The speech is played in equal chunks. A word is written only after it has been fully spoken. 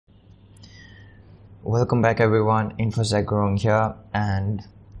Welcome back everyone, InfoSec Gurung here, and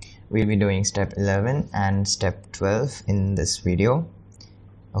we'll be doing step 11 and step 12 in this video.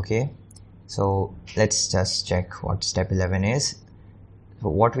 Okay, so let's just check what step 11 is. So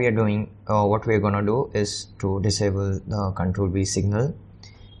what we are gonna do is to disable the Ctrl+V signal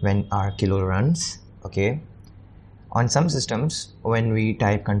when our kilo runs. Okay, on some systems, when we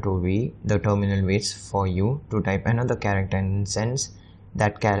type Ctrl+V, the terminal waits for you to type another character and sends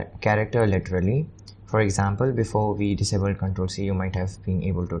that character literally. For example, before we disabled Ctrl+C, you might have been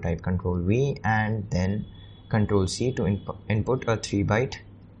able to type Ctrl+V and then Ctrl+C to input a 3 byte.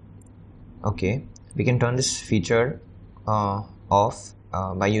 Okay, we can turn this feature off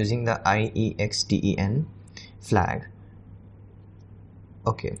by using the IEXTEN flag.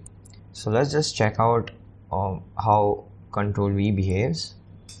 Okay, so let's just check out how Ctrl+V behaves.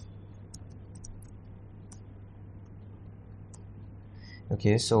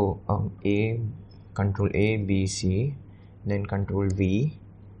 Okay, so Ctrl+A, B, C, then Ctrl+V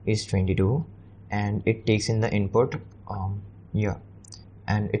is 22, and it takes in the input. Yeah,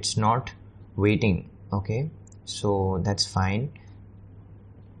 and it's not waiting. Okay, so that's fine.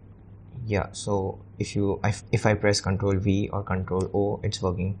 Yeah, so if I press Ctrl+V or Ctrl+O, it's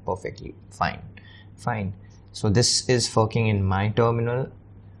working perfectly fine. So this is working in my terminal,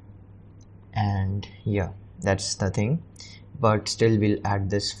 and yeah, that's the thing. But still, we'll add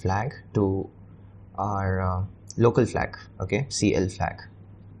this flag to our local flag. Okay, CL flag.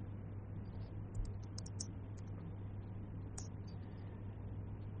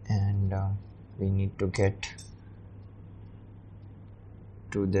 And we need to get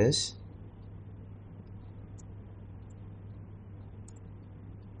to this.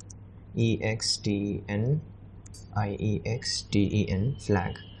 IEXTEN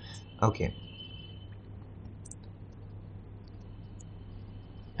flag. Okay,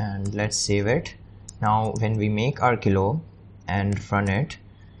 and let's save it. Now when we make our kilo and run it,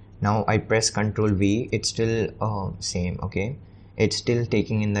 now I press Ctrl+V, it's still same. Okay, it's still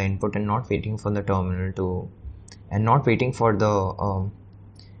taking in the input and not waiting for the terminal to, and not waiting for the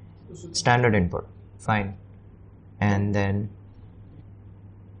standard input. Fine. And then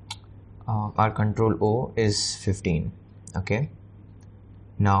our Ctrl+O is 15. Okay,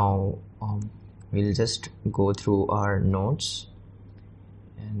 now we'll just go through our notes,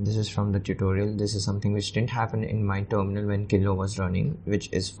 and this is from the tutorial. This is something which didn't happen in my terminal when kilo was running, which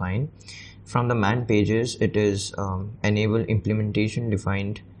is fine. From the man pages, it is enable implementation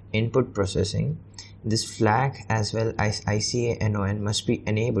defined input processing. This flag as well as ICANON must be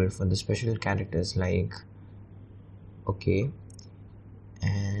enabled for the special characters like. Okay,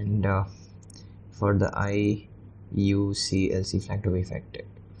 and for the IUCLC flag to be effective,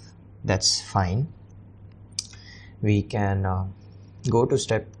 that's fine. We can go to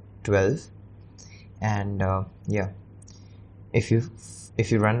step 12, and yeah, if you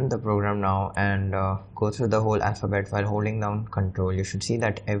run the program now and go through the whole alphabet while holding down Control, you should see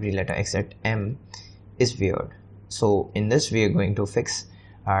that every letter except M is weird. So in this we are going to fix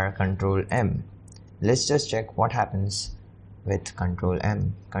our Ctrl+M. Let's just check what happens with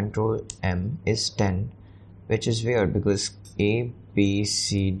Ctrl+M. Ctrl+M is 10, which is weird because A, B,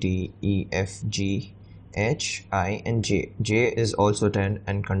 C, D, E, F, G, H, I, and J. J is also 10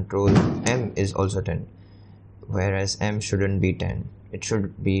 and Ctrl+M is also 10, whereas M shouldn't be 10. It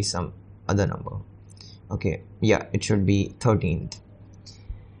should be some other number. Okay, yeah, it should be 13th.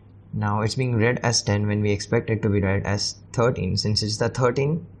 Now it's being read as 10 when we expect it to be read as 13, since it's the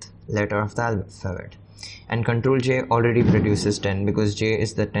 13th letter of the alphabet. And Ctrl+J already produces 10 because J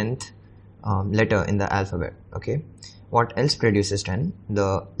is the 10th letter in the alphabet. Okay, what else produces 10?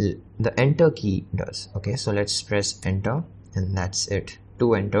 The enter key does. Okay, so let's press enter, and that's it.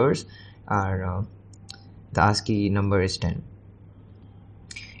 2 enters are the ASCII number is 10.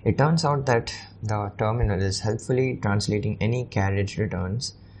 It turns out that the terminal is helpfully translating any carriage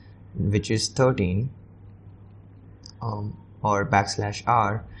returns, which is 13 or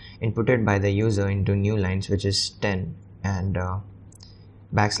 \R inputted by the user into new lines, which is 10 and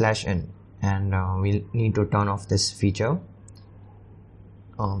 \N, and we'll need to turn off this feature.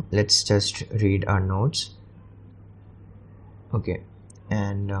 Let's just read our notes. Okay,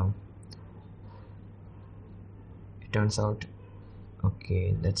 and it turns out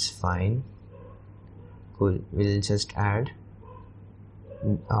okay, that's fine. Cool. We'll just add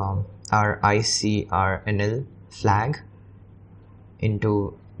our ICRNL flag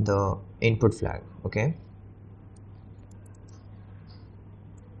into the input flag. Okay,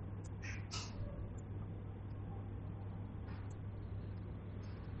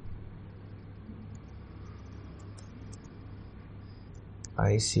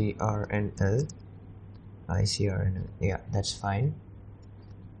 ICRNL ICRNL. Yeah, that's fine.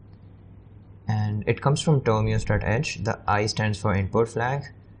 And it comes from terminus.h. The I stands for input flag,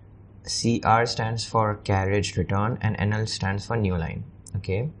 CR stands for carriage return, and NL stands for new line.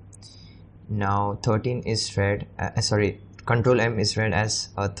 Okay, now 13 is read Ctrl+M is read as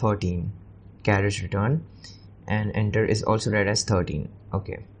a 13 carriage return, and enter is also read as 13.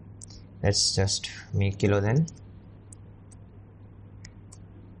 Okay, let's just make kilo then.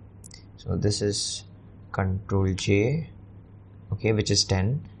 So this is Ctrl+J, okay, which is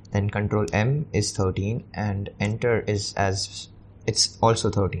 10, then Ctrl+M is 13, and enter is as it's also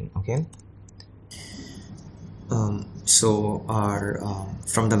 13. Okay, so our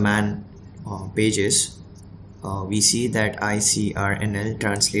from the man pages, we see that ICRNL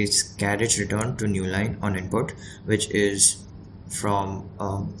translates carriage return to new line on input, which is from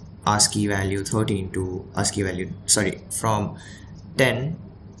ASCII value 13 to ASCII value, from 10,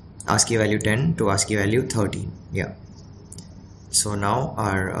 ASCII value 10 to ASCII value 13. Yeah. So now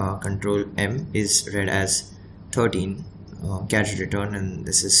our Ctrl+M is read as 13 carriage return, and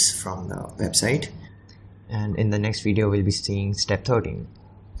this is from the website. And in the next video, we'll be seeing step 13.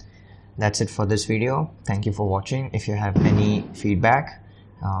 That's it for this video. Thank you for watching. If you have any feedback,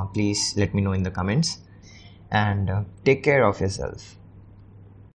 please let me know in the comments, and take care of yourself.